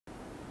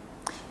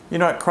You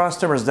know, at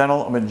𝗏𝗏𝗃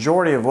Dental, a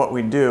majority of what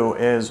we do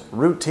is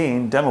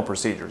routine dental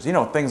procedures. You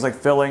know, things like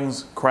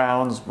fillings,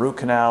 crowns, root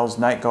canals,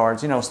 night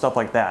guards, you know, stuff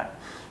like that.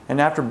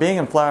 And after being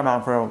in Flower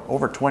Mound for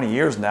over 20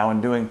 years now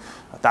and doing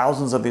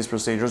thousands of these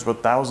procedures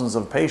with thousands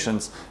of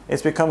patients,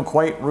 it's become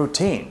quite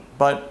routine.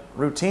 But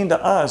routine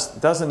to us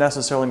doesn't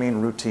necessarily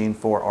mean routine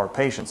for our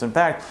patients. In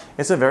fact,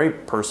 it's a very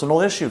personal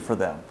issue for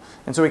them.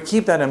 And so we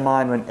keep that in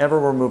mind whenever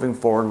we're moving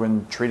forward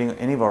when treating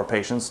any of our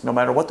patients, no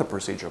matter what the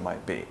procedure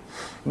might be. You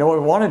know, what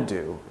we want to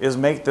do is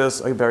make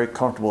this a very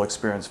comfortable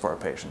experience for our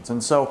patients.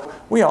 And so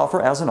we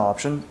offer as an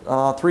option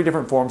 3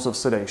 different forms of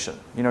sedation.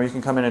 You know, you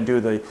can come in and do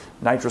the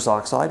nitrous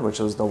oxide,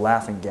 which is the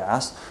laughing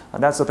gas.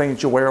 And that's the thing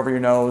that you wear over your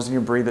nose and you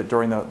breathe it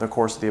during the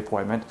course of the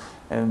appointment.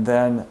 And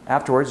then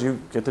afterwards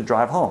you get to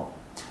drive home.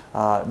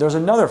 There's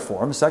another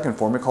form, second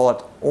form, we call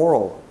it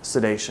oral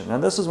sedation.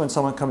 And this is when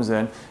someone comes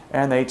in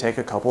and they take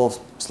a couple of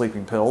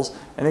sleeping pills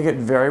and they get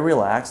very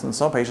relaxed, and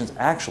some patients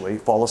actually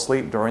fall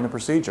asleep during the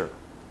procedure.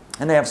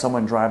 And they have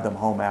someone drive them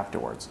home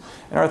afterwards.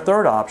 And our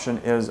third option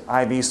is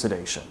IV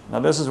sedation. Now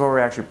this is where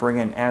we actually bring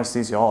in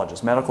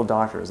anesthesiologists, medical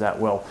doctors that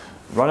will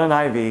run an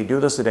IV, do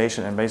the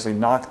sedation, and basically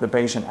knock the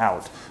patient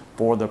out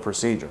for the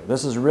procedure.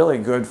 This is really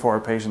good for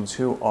our patients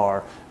who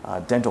are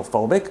dental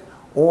phobic,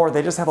 or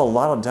they just have a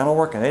lot of dental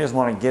work and they just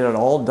want to get it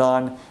all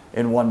done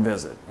in one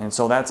visit. And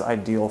so that's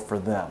ideal for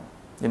them.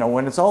 You know,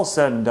 when it's all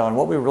said and done,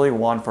 what we really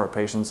want for our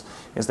patients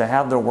is to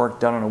have their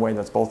work done in a way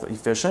that's both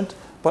efficient,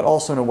 but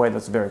also in a way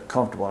that's very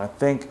comfortable. And I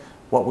think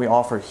what we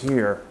offer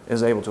here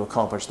is able to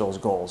accomplish those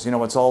goals. You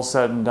know, it's all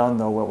said and done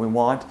though, what we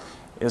want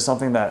is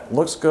something that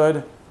looks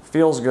good,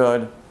 feels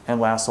good,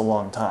 and lasts a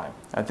long time.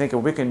 I think if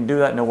we can do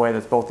that in a way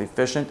that's both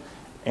efficient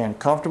and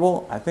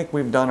comfortable, I think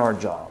we've done our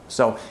job.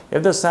 So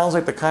if this sounds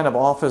like the kind of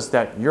office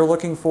that you're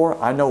looking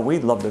for, I know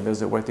we'd love to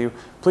visit with you.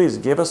 Please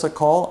give us a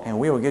call and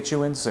we will get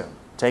you in soon.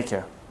 Take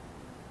care.